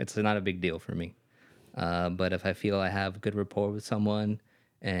care. It's not a big deal for me. But if I feel I have good rapport with someone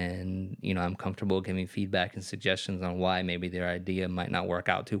and, I'm comfortable giving feedback and suggestions on why maybe their idea might not work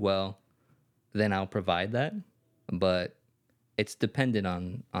out too well, then I'll provide that. But it's dependent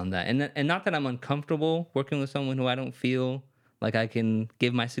on that. And not that I'm uncomfortable working with someone who I don't feel like I can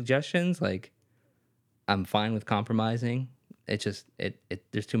give my suggestions. Like, I'm fine with compromising. It's just,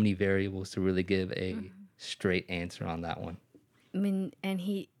 there's too many variables to really give a straight answer on that one. I mean, and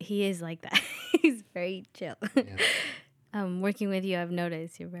he is like that. He's very chill. Yeah. Working with you, I've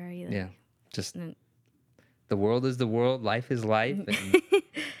noticed you're very Just the world is the world, life is life, and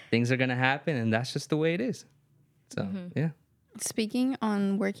things are gonna happen, and that's just the way it is. So yeah. Speaking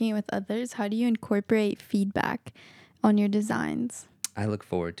on working with others, how do you incorporate feedback on your designs? I look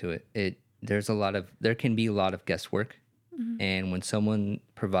forward to it. There can be a lot of guesswork, and when someone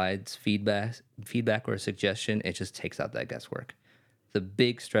provides feedback or a suggestion, it just takes out that guesswork. The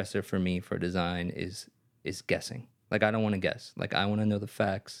big stressor for me for design is guessing. Like, I don't want to guess. Like, I want to know the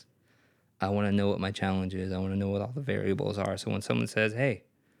facts. I want to know what my challenge is. I want to know what all the variables are. So when someone says, hey,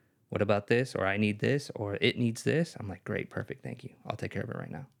 what about this? Or I need this, or it needs this, I'm like, great, perfect, thank you. I'll take care of it right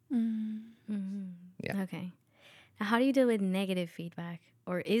now. Yeah. Okay. Now, how do you deal with negative feedback?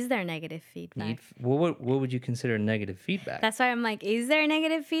 Or is there negative feedback? What would you consider negative feedback? That's why I'm like, is there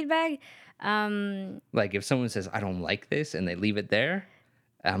negative feedback? Like, if someone says, I don't like this, and they leave it there,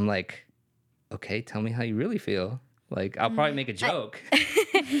 I'm like, okay, tell me how you really feel. Like, I'll probably make a joke.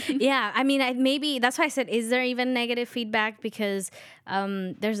 Yeah, I mean, maybe that's why I said, is there even negative feedback? Because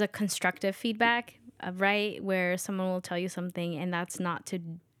there's a constructive feedback, right? Where someone will tell you something, and that's not to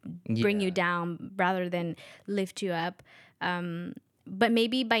bring you down rather than lift you up. But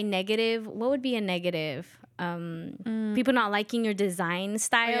maybe by negative, what would be a negative? People not liking your design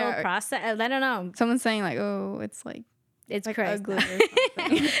style, process. I don't know. Someone's saying like, "Oh, it's like crazy." ugly." Or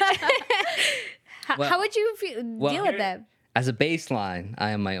something. How would you deal with that? As a baseline, I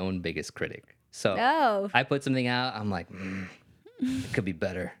am my own biggest critic. So Oh. I put something out. I'm like, it could be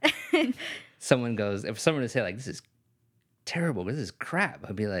better. If someone to say like, this is terrible, this is crap,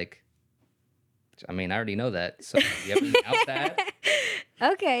 I'd be like, I mean, I already know that. So you ever out that?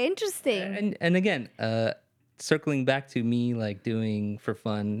 Okay, interesting. And again, circling back to me like doing for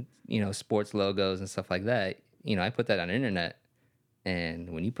fun, sports logos and stuff like that. I put that on the internet, and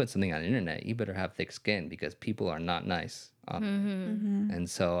when you put something on the internet, you better have thick skin because people are not nice. And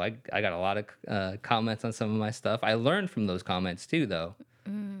so I got a lot of comments on some of my stuff. I learned from those comments too, though.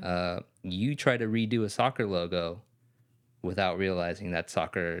 You try to redo a soccer logo without realizing that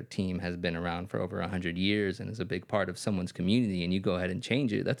soccer team has been around for over 100 years and is a big part of someone's community, and you go ahead and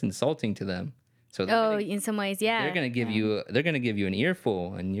change it, that's insulting to them. So In some ways, yeah. they're gonna give you an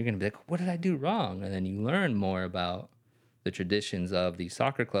earful, and you're gonna be like, what did I do wrong? And then you learn more about the traditions of these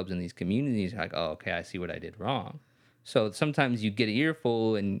soccer clubs and these communities. You're like, oh, okay, I see what I did wrong. So sometimes you get an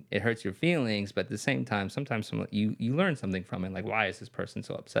earful and it hurts your feelings, but at the same time, sometimes you learn something from it. Like, why is this person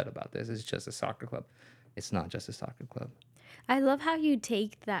so upset about this? It's just a soccer club. It's not just a soccer club. I love how you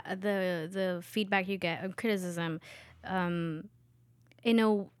take that the feedback you get of criticism, in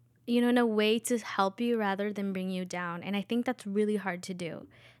a way to help you rather than bring you down. And I think that's really hard to do,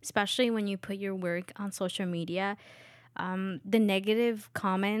 especially when you put your work on social media. The negative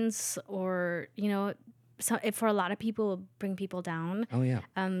comments, or so for a lot of people, bring people down. Oh yeah.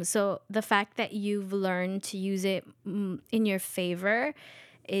 So the fact that you've learned to use it in your favor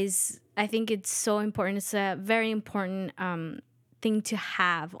I think it's so important. It's a very important thing to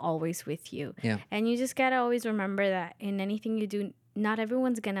have always with you. Yeah. And you just gotta always remember that in anything you do, not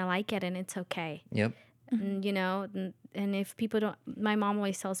everyone's gonna like it, and it's okay. Yep. And, and if people don't, my mom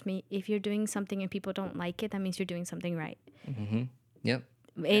always tells me, if you're doing something and people don't like it, that means you're doing something right. Mm-hmm. Yep.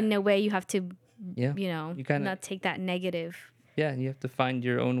 In a way, you have to, Yeah. You kinda, not take that negative. Yeah, you have to find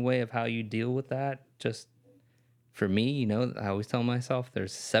your own way of how you deal with that. Just for me, I always tell myself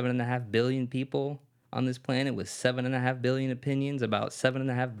there's 7.5 billion people on this planet with 7.5 billion opinions about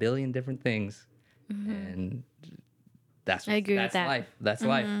 7.5 billion different things. And I agree with that. Life. That's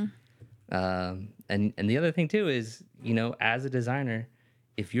life. And the other thing too is, as a designer,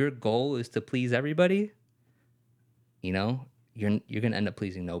 if your goal is to please everybody, you're gonna end up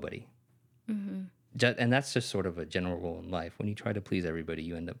pleasing nobody. And that's just sort of a general rule in life. When you try to please everybody,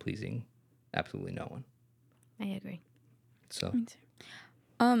 you end up pleasing absolutely no one. I agree. So.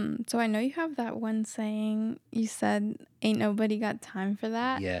 So I know you have that one saying. You said, "Ain't nobody got time for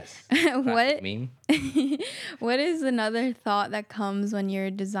that." Yes. What meme? What is another thought that comes when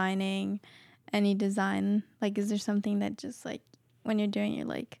you're designing any design? Like, is there something that just like when you're doing, you're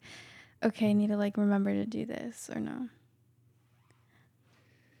like, okay, I need to like remember to do this, or no?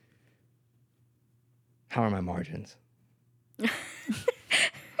 How are my margins?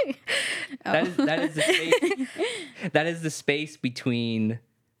 That is the space. That is the space between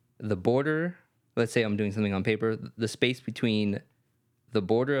the border. Let's say I'm doing something on paper. The space between the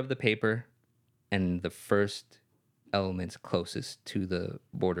border of the paper and the first elements closest to the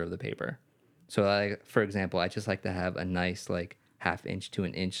border of the paper. So, for example, I just like to have a nice like 1/2 inch to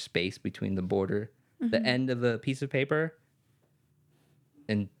 1 inch space between the border, the end of the piece of paper,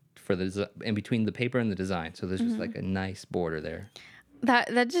 and in between the paper and the design. So there's just like a nice border there.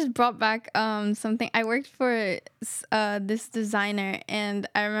 That just brought back something. I worked for this designer, and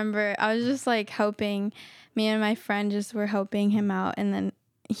I remember I was just like helping. Me and my friend just were helping him out, and then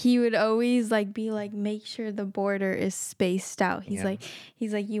he would always like be like, make sure the border is spaced out. He's like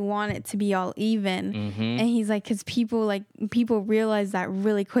you want it to be all even, and he's like, because people realize that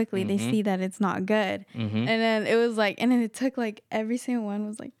really quickly. They see that it's not good, and then it was like, and then it took like every single one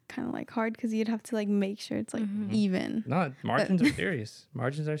was like kind of like hard because you'd have to like make sure it's like even. No, margins are serious.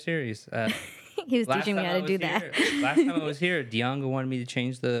 Margins are serious. He was teaching me how to do that. Last time I was here, Diongo wanted me to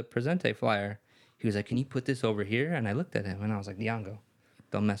change the Presente flyer. He was like, "Can you put this over here?" And I looked at him and I was like, "Diongo,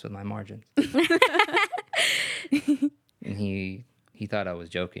 don't mess with my margins." And he thought I was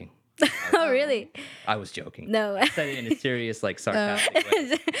joking. Oh, really? I was joking. No. I said it in a serious, like sarcastic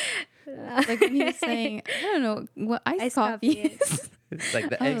way. Like when he was saying, I don't know what iced coffee is. It's like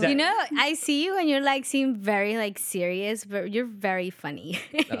that. Exactly. I see you and you're like seem very like serious, but you're very funny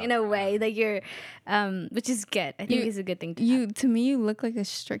in a way. Like you're, which is good. I think it's a good thing to have. To me, you look like a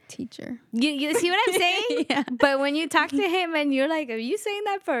strict teacher. You see what I'm saying? Yeah. But when you talk to him and you're like, are you saying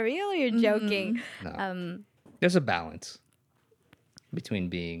that for real or you're joking? No. There's a balance between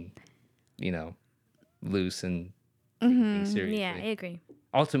being, loose and being serious. Yeah, I agree.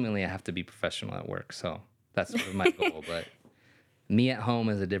 Ultimately, I have to be professional at work, so that's sort of my goal. But me at home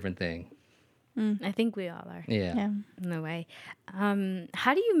is a different thing. I think we all are. Yeah. No way.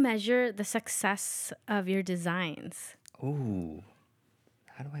 How do you measure the success of your designs? Ooh,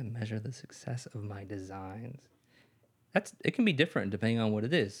 how do I measure the success of my designs? It can be different depending on what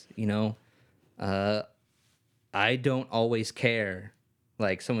it is. I don't always care.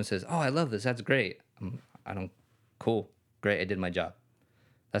 Like someone says, "Oh, I love this. That's great." I don't. Cool, great. I did my job.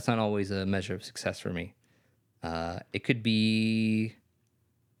 That's not always a measure of success for me. It could be,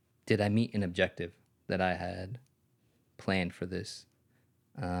 did I meet an objective that I had planned for this?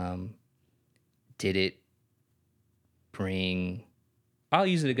 Did it bring? I'll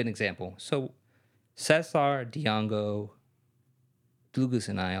use it a good example. So, Cesar, Diongo, Dlugus,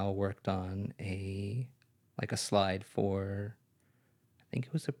 and I all worked on a slide for, I think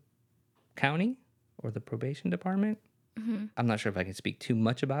it was the county or the probation department. I'm not sure if I can speak too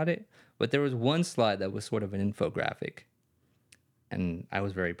much about it, but there was one slide that was sort of an infographic, and I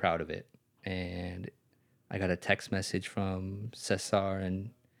was very proud of it. And I got a text message from Cesar,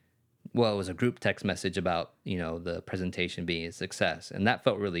 and well, it was a group text message about the presentation being a success, and that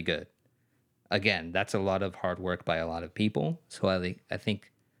felt really good. Again, that's a lot of hard work by a lot of people, so I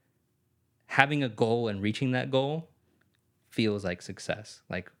think having a goal and reaching that goal feels like success.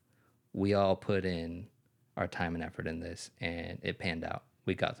 Like we all put in our time and effort in this, and it panned out.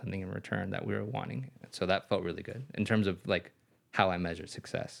 We got something in return that we were wanting. So that felt really good in terms of like how I measure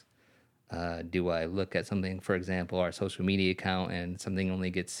success. Do I look at something, for example, our social media account, and something only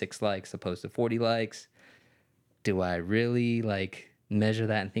gets 6 likes opposed to 40 likes? Do I really like measure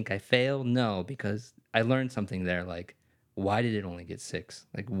that and think I failed? No, because I learned something there. Like, why did it only get 6?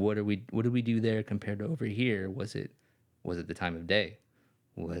 Like, what did we do there compared to over here? Was it the time of day?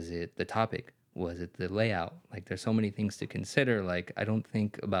 Was it the topic? Was it the layout? Like, there's so many things to consider. Like, I don't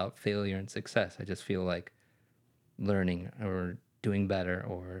think about failure and success. I just feel like learning or doing better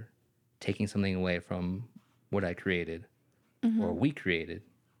or taking something away from what I created or we created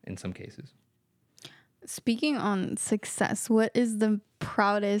in some cases. Speaking on success, what is the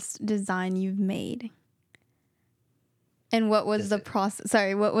proudest design you've made? And what was the process?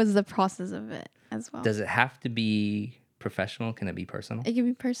 Sorry, what was the process of it as well? Does it have to be professional? Can it be personal? It can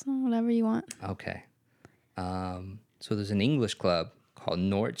be personal, whatever you want. Okay. So there's an English club called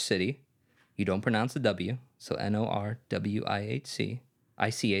Norwich City. You don't pronounce the W, so Norwich.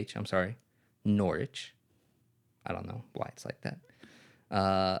 I'm sorry, Norwich. I don't know why it's like that.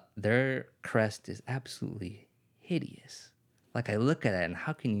 Their crest is absolutely hideous. Like I look at it, and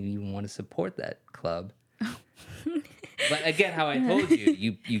how can you even want to support that club? But again, how I told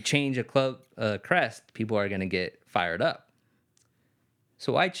you, you change a club crest, people are gonna get fired up.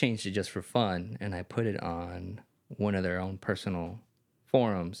 So I changed it just for fun, and I put it on one of their own personal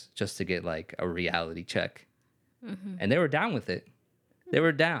forums just to get like a reality check. And they were down with it. They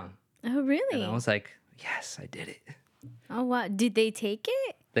were down. Oh, really? And I was like, yes, I did it. Oh, wow. Did they take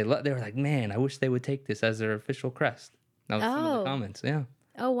it? They were like, man, I wish they would take this as their official crest. That was some of the comments. Yeah.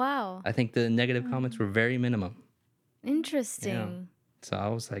 Oh, wow. I think the negative comments were very minimum. Interesting. Yeah. So I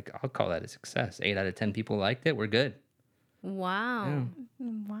was like, I'll call that a success. 8 out of 10 people liked it. We're good. Wow. Yeah.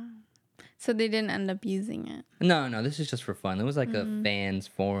 Wow. So they didn't end up using it. No, this is just for fun. It was like a fans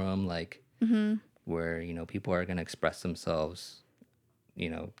forum, like where, people are going to express themselves. They're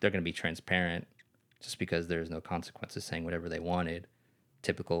going to be transparent just because there's no consequences saying whatever they wanted.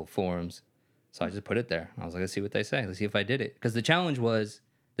 Typical forums. So I just put it there. I was like, let's see what they say. Let's see if I did it. Because the challenge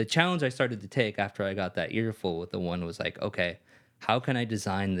I started to take after I got that earful with the one was like, okay, how can I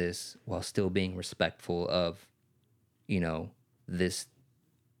design this while still being respectful of,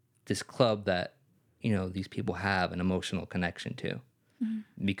 this club that, these people have an emotional connection to?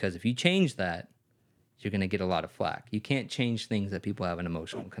 Because if you change that, you're going to get a lot of flack. You can't change things that people have an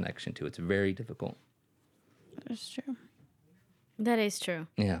emotional connection to. It's very difficult. That's true. That is true.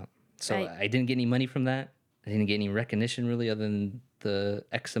 Yeah. So I didn't get any money from that. I didn't get any recognition really other than the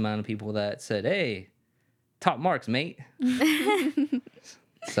X amount of people that said, hey, top marks, mate.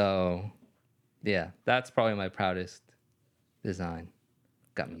 So, yeah, that's probably my proudest design.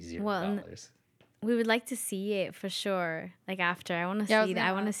 Got me $0. We would like to see it for sure. Like after, I want to see that.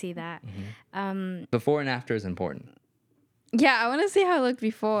 I want to see that. Before and after is important. Yeah, I want to see how it looked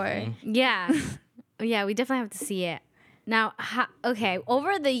before. Yeah. Yeah, we definitely have to see it. Now, okay,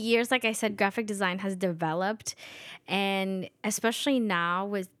 over the years, like I said, graphic design has developed. And especially now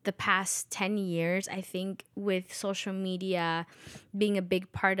with the past 10 years, I think with social media being a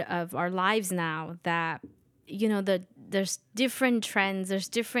big part of our lives now, that, there's different trends, there's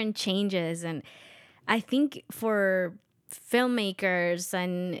different changes. And I think for filmmakers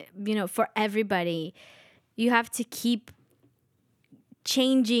and, for everybody, you have to keep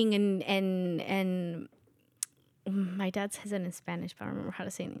changing and my dad says it in Spanish, but I don't remember how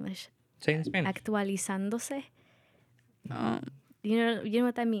to say it in English. Say it in Spanish. Actualizándose. Um, You know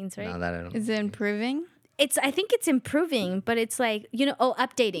what that means, right? No, that I don't. is it improving? I think it's improving, but it's like,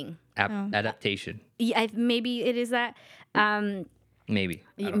 updating. Adaptation. Yeah, maybe it is that. Maybe.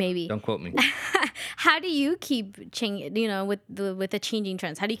 I don't know. Maybe. Don't quote me. How do you keep changing? With the changing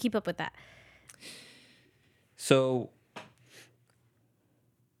trends? How do you keep up with that? So,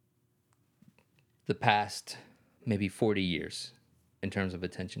 the past maybe 40 years, in terms of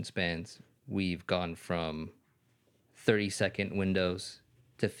attention spans, we've gone from 30-second windows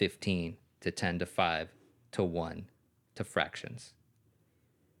to 15 to 10 to 5 to 1 to fractions.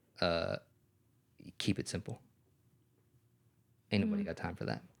 Keep it simple. Ain't nobody got time for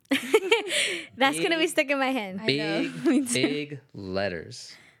that. That's gonna be stuck in my head. Big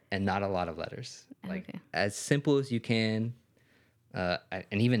letters and not a lot of letters. Like Okay. as simple as you can. And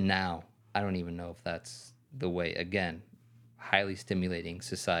even now, I don't even know if that's the way. Again, highly stimulating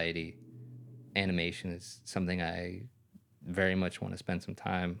society. Animation is something I very much want to spend some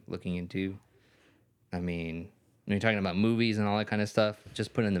time looking into. I mean, when you're talking about movies and all that kind of stuff,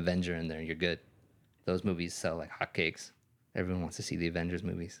 just put an Avenger in there and you're good. Those movies sell like hotcakes. Everyone wants to see the Avengers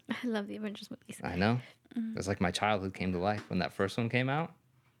movies. I love the Avengers movies. I know. It's like my childhood came to life when that first one came out.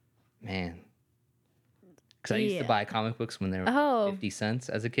 Man. Because I used to buy comic books when they were 50 cents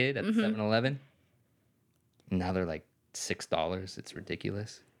as a kid at the 7-Eleven. Now they're like $6. It's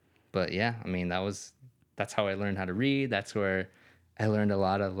ridiculous. But yeah, I mean, that's how I learned how to read. That's where I learned a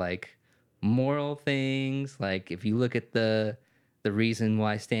lot of like moral things. Like if you look at the reason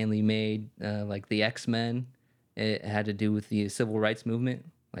why Stanley made like the X-Men, it had to do with the civil rights movement.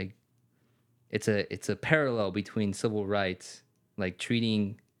 Like it's a parallel between civil rights, like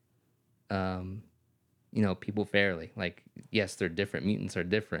treating people fairly. Like yes, they're different, mutants are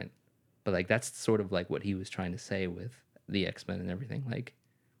different, but like that's sort of like what he was trying to say with the X-Men and everything. Like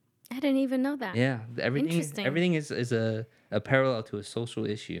I didn't even know that. yeah, Interesting. everything is a parallel to a social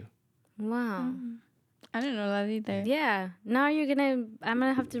issue. Wow. I didn't know that either. Yeah. Now I'm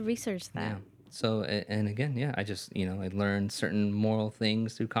gonna have to research that. Yeah. So, and again, yeah, I just, I learned certain moral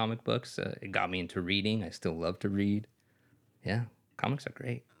things through comic books. It got me into reading. I still love to read. Yeah, comics are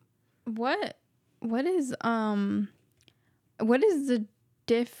great. What is the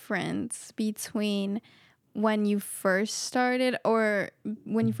difference between when you first started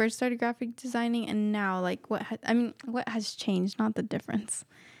graphic designing and now? Like what has changed, not the difference?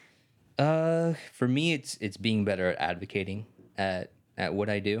 For me, it's being better at advocating at what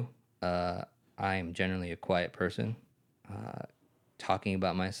I do. I am generally a quiet person. Talking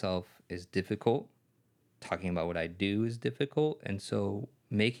about myself is difficult. Talking about what I do is difficult, and so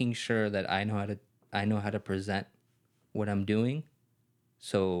making sure that I know how to present what I'm doing,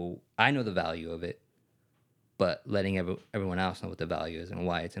 so I know the value of it, but letting everyone else know what the value is and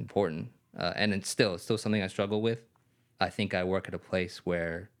why it's important. And it's still something I struggle with. I think I work at a place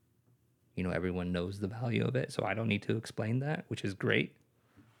where, everyone knows the value of it, so I don't need to explain that, which is great.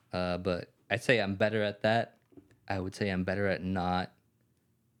 But I'd say I'm better at that. I would say I'm better at not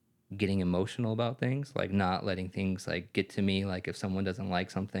getting emotional about things, like not letting things like get to me. Like if someone doesn't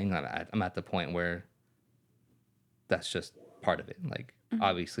like something, I'm at the point where that's just part of it. Like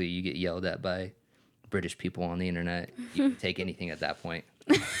obviously you get yelled at by British people on the internet. You can take anything at that point.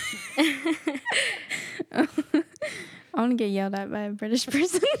 I want to get yelled at by a British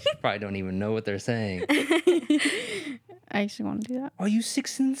person. Probably don't even know what they're saying. I actually want to do that. Are you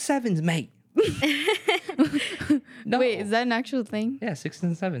 6 and 7s, mate? No. Wait, is that an actual thing? Yeah, 6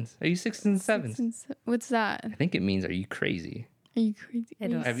 and 7s. Are you 6 and 7s? What's that? I think it means, are you crazy? Are you crazy? I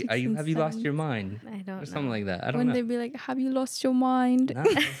don't- Have you lost your mind? I don't Or something know. like that. I don't When know. they be like, "Have you lost your mind?" No.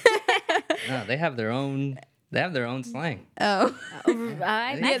 No, they have their own slang. Oh,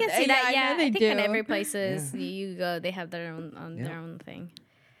 I can see that. I know Yeah, they I think in do. every places you go, they have their own thing.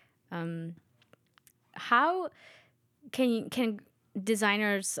 How can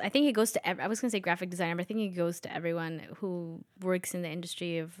designers? I think it goes to. I was gonna say graphic designer, but I think it goes to everyone who works in the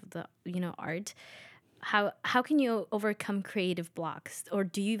industry of the art. How can you overcome creative blocks, or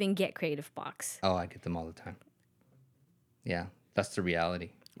do you even get creative blocks? Oh, I get them all the time. Yeah, that's the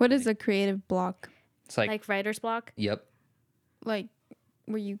reality. what is a creative block? It's like, Like writer's block? yep, Like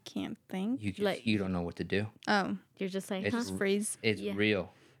where you can't think? you don't know what to do. Oh, You're just like, It's huh? freeze. It's Yeah.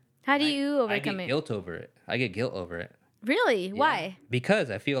 real. How do you I overcome get it? guilt over it. I get guilt over it. Really? Yeah. Why? Because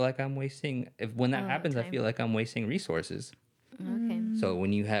I feel like I'm wasting. When that Oh, happens, I time. feel like I'm wasting resources. Okay. So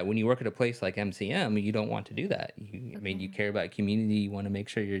when you work at a place like MCM, you don't want to do that. I mean, you care about community. You want to make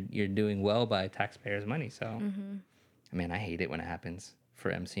sure you're doing well by taxpayers' money. So Man, I hate it when it happens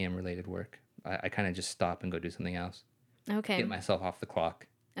for MCM related work. I kind of just stop and go do something else. Okay. Get myself off the clock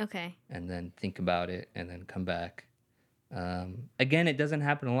Okay. and then think about it and then come back. Again, it doesn't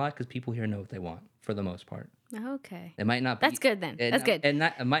happen a lot because people here know what they want for the most part. Okay. It might not be. That's good then. It, That's good. And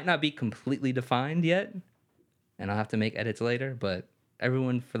it might not be completely defined yet, and I'll have to make edits later, but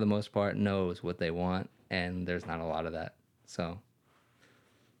everyone for the most part knows what they want, and there's not a lot of that. So,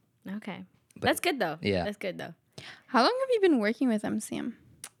 Okay. But- That's good though. yeah. That's good though. How long have you been working with MCM?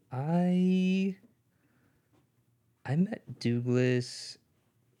 I met Douglas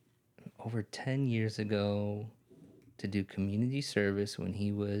over 10 years ago to do community service when he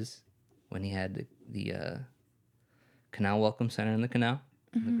had the Canal Welcome Center in the canal,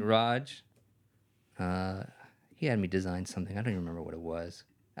 the garage. He had me design something. I don't even remember what it was.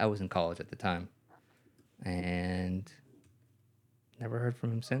 I was in college at the time. And never heard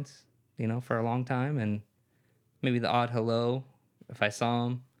from him since, for a long time. And maybe the odd hello if I saw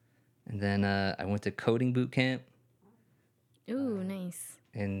him. And then I went to coding boot camp. Ooh, nice.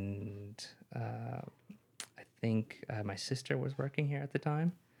 And I think my sister was working here at the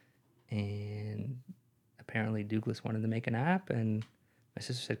time. And apparently Douglas wanted to make an app. And my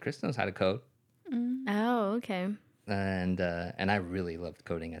sister said, Chris knows how to code. Oh, okay. And I really loved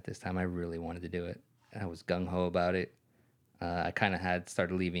coding at this time. I really wanted to do it. I was gung-ho about it. I kind of had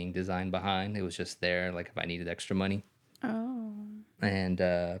started leaving design behind. It was just there, like if I needed extra money. Oh. And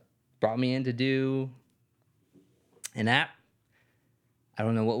brought me in to do an app. I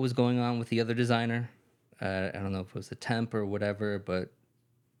don't know what was going on with the other designer. I don't know if it was the temp or whatever, but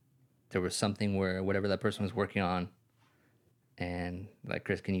there was something where whatever that person was working on, and like,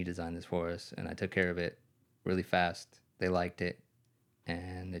 Chris, can you design this for us? And I took care of it really fast. They liked it,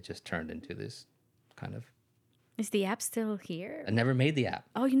 and it just turned into this kind of... Is the app still here? I never made the app.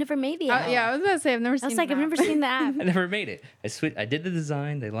 Oh, you never made the app. Yeah, I was about to say I've never I seen. was like, I've that. never seen the app. I never made it. I did the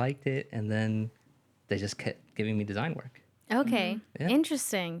design. They liked it, and then they just kept giving me design work. Okay, Yeah.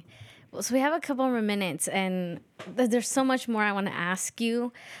 interesting. Well, so we have a couple more minutes, and there's so much more I want to ask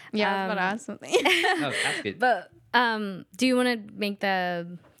you. Yeah, I was about to ask something. Oh, ask it. But do you want to make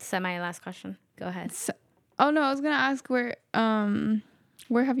the semi-last question? Go ahead. Oh no, I was gonna ask where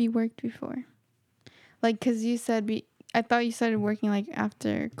have you worked before? Like, cause you said I thought you started working like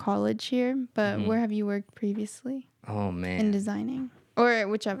after college here, but where have you worked previously Oh, man. in designing or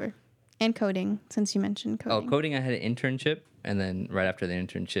whichever, and coding? Since you mentioned coding. Oh, coding, I had an internship, and then right after the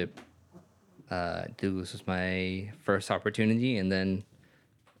internship, Douglas was my first opportunity, and then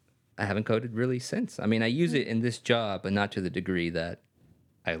I haven't coded really since. I mean, I use it in this job, but not to the degree that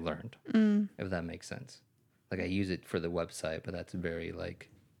I learned, if that makes sense. Like, I use it for the website, but that's very, like,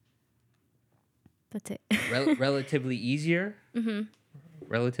 That's it. relatively easier,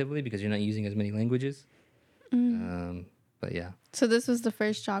 relatively, because you're not using as many languages. But yeah, So this was the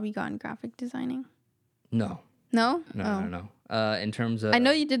first job you got in graphic designing? no. No. No. In terms of... I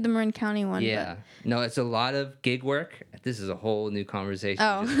know you did the Marin County one. Yeah. No, it's a lot of gig work. This is a whole new conversation.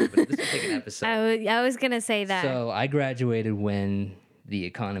 Oh. But this will take an episode. I was gonna say that. So I graduated when the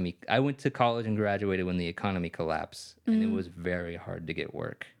economy... I went to college and graduated when the economy collapsed. And it was very hard to get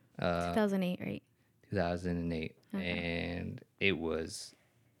work. 2008, right? 2008. And it was...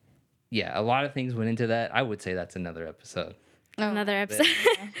 Yeah, a lot of things went into that. I would say that's another episode. Another episode.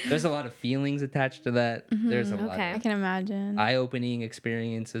 There's a lot of feelings attached to that. There's a lot Okay. I of can imagine. eye-opening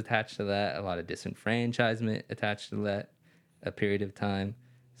experience attached to that, a lot of disenfranchisement attached to that, a period of time.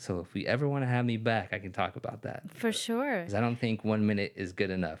 So if we ever want to have me back, I can talk about that. For sure. Because I don't think 1 minute is good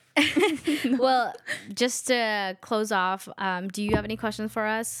enough. Well, just to close off, do you have any questions for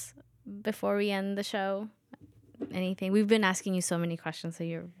us before we end the show? Anything? We've been asking you so many questions, so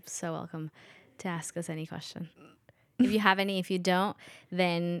you're so welcome to ask us any question. If you have any, if you don't,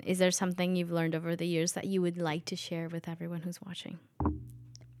 then is there something you've learned over the years that you would like to share with everyone who's watching?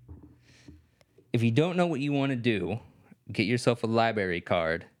 If you don't know what you want to do, get yourself a library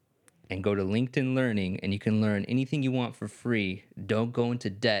card and go to LinkedIn Learning, and you can learn anything you want for free. Don't go into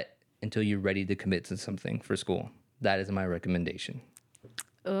debt until you're ready to commit to something for school. That is my recommendation.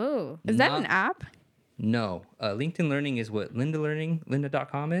 Oh, Is that an app? No. LinkedIn Learning is what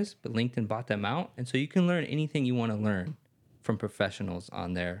lynda.com is, but LinkedIn bought them out. And so you can learn anything you want to learn from professionals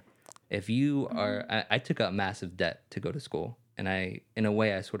on there. If you are, I took out massive debt to go to school, and in a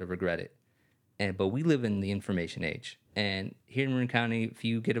way, I sort of regret it. But we live in the information age. And here in Marin County, if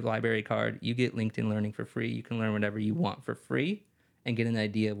you get a library card, you get LinkedIn Learning for free. You can learn whatever you want for free and get an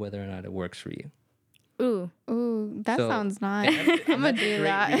idea of whether or not it works for you. ooh, Ooh, that So- sounds nice. And I'm gonna that's a do great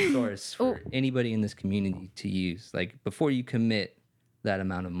that. resource for anybody in this community to use. Like, before you commit that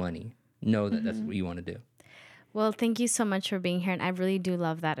amount of money, know that that's what you want to do. Well, thank you so much for being here, and I really do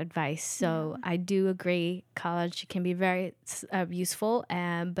love that advice. So I do agree, college can be very useful,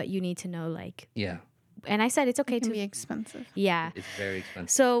 but you need to know, like, Yeah, and I said it's okay It can to be expensive. yeah. it's very expensive.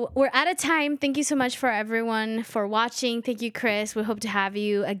 So we're out of time. Thank you so much for everyone for watching. Thank you, Chris. We hope to have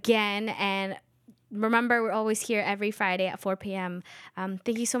you again. And remember, we're always here every Friday at 4 p.m.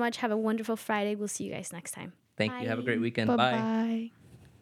 Thank you so much. Have a wonderful Friday. We'll see you guys next time. Thank you. Have a great weekend. Bye Bye. bye.